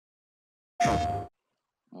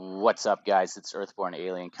What's up, guys? It's Earthborn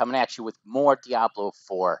Alien coming at you with more Diablo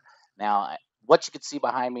 4. Now, what you can see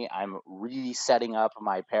behind me, I'm resetting up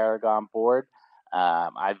my Paragon board.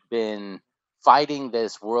 I've been fighting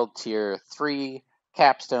this World Tier 3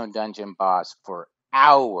 Capstone Dungeon boss for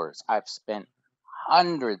hours. I've spent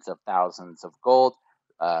hundreds of thousands of gold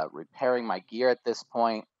repairing my gear at this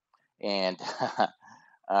point, and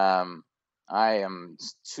Um, I am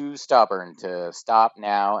too stubborn to stop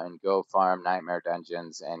now and go farm Nightmare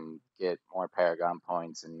Dungeons and get more Paragon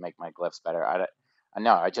points and make my glyphs better. I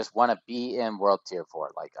know, I just want to be in World Tier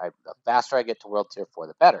 4. The faster I get to World Tier 4,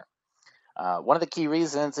 the better. One of the key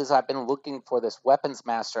reasons is I've been looking for this Weapons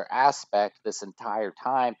Master aspect this entire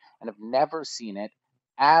time and have never seen it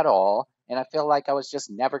at all. And I feel like I was just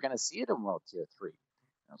never going to see it in World Tier 3.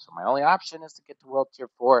 So my only option is to get to World Tier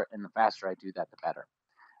 4, and the faster I do that, the better.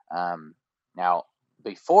 Now,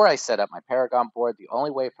 before I set up my Paragon board, the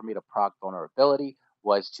only way for me to proc vulnerability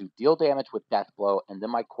was to deal damage with Death Blow, and then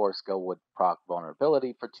my core skill would proc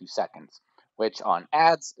vulnerability for 2 seconds, which on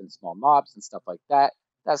ads and small mobs and stuff like that,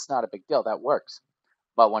 that's not a big deal. That works.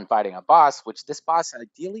 But when fighting a boss, which this boss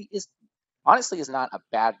ideally is, honestly, is not a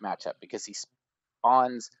bad matchup because he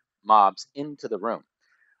spawns mobs into the room.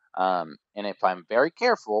 And if I'm very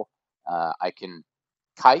careful, I can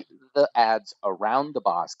kite the ads around the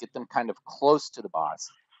boss, get them kind of close to the boss.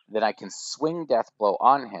 Then I can swing Death Blow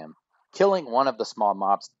on him, killing one of the small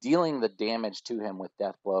mobs, dealing the damage to him with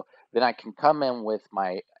Death Blow. Then I can come in with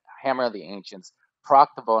my Hammer of the Ancients, proc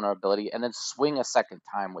the vulnerability, and then swing a second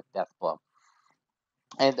time with Death Blow.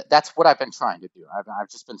 And that's what I've been trying to do. I've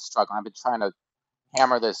just been struggling. I've been trying to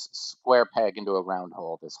hammer this square peg into a round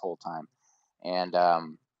hole this whole time.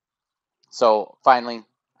 And so finally,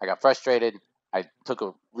 I got frustrated. I took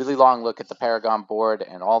a really long look at the Paragon board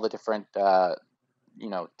and all the different,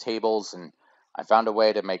 tables, and I found a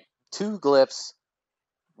way to make 2 glyphs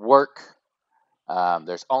work.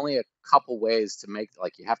 There's only a couple ways to make,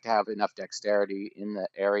 like, you have to have enough dexterity in the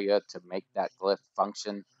area to make that glyph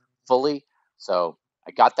function fully. So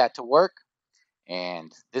I got that to work,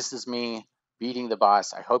 and this is me beating the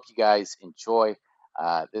boss. I hope you guys enjoy.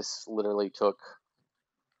 This literally took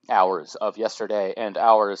hours of yesterday and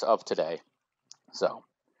hours of today. So,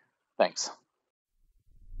 thanks.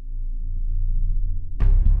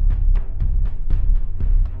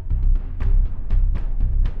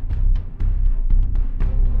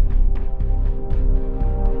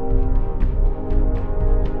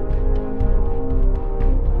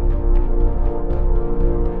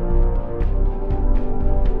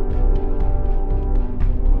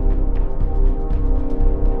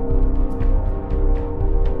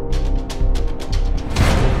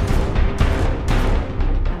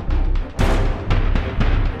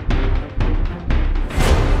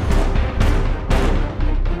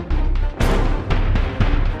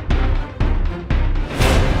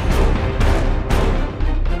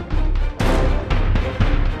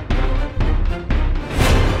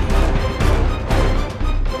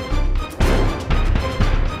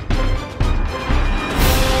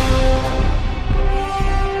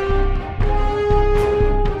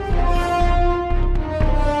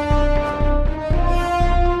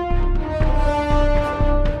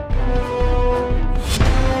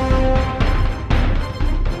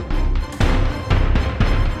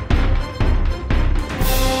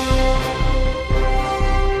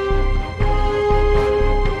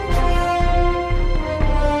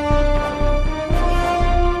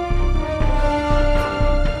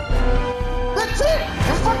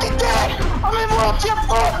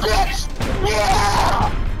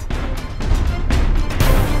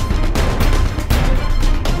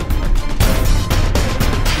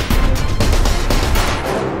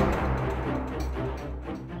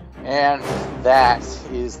 And that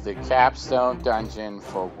is the Capstone Dungeon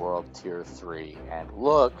for World Tier 3. And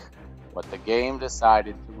look what the game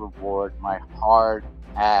decided to reward my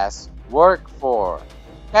hard-ass work for.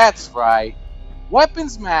 That's right,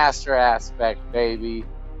 Weapons Master aspect, baby.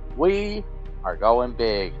 We are going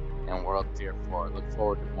big in World Tier 4. Look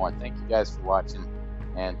forward to more. Thank you guys for watching.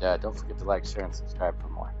 And don't forget to like, share, and subscribe for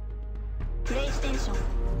more. PlayStation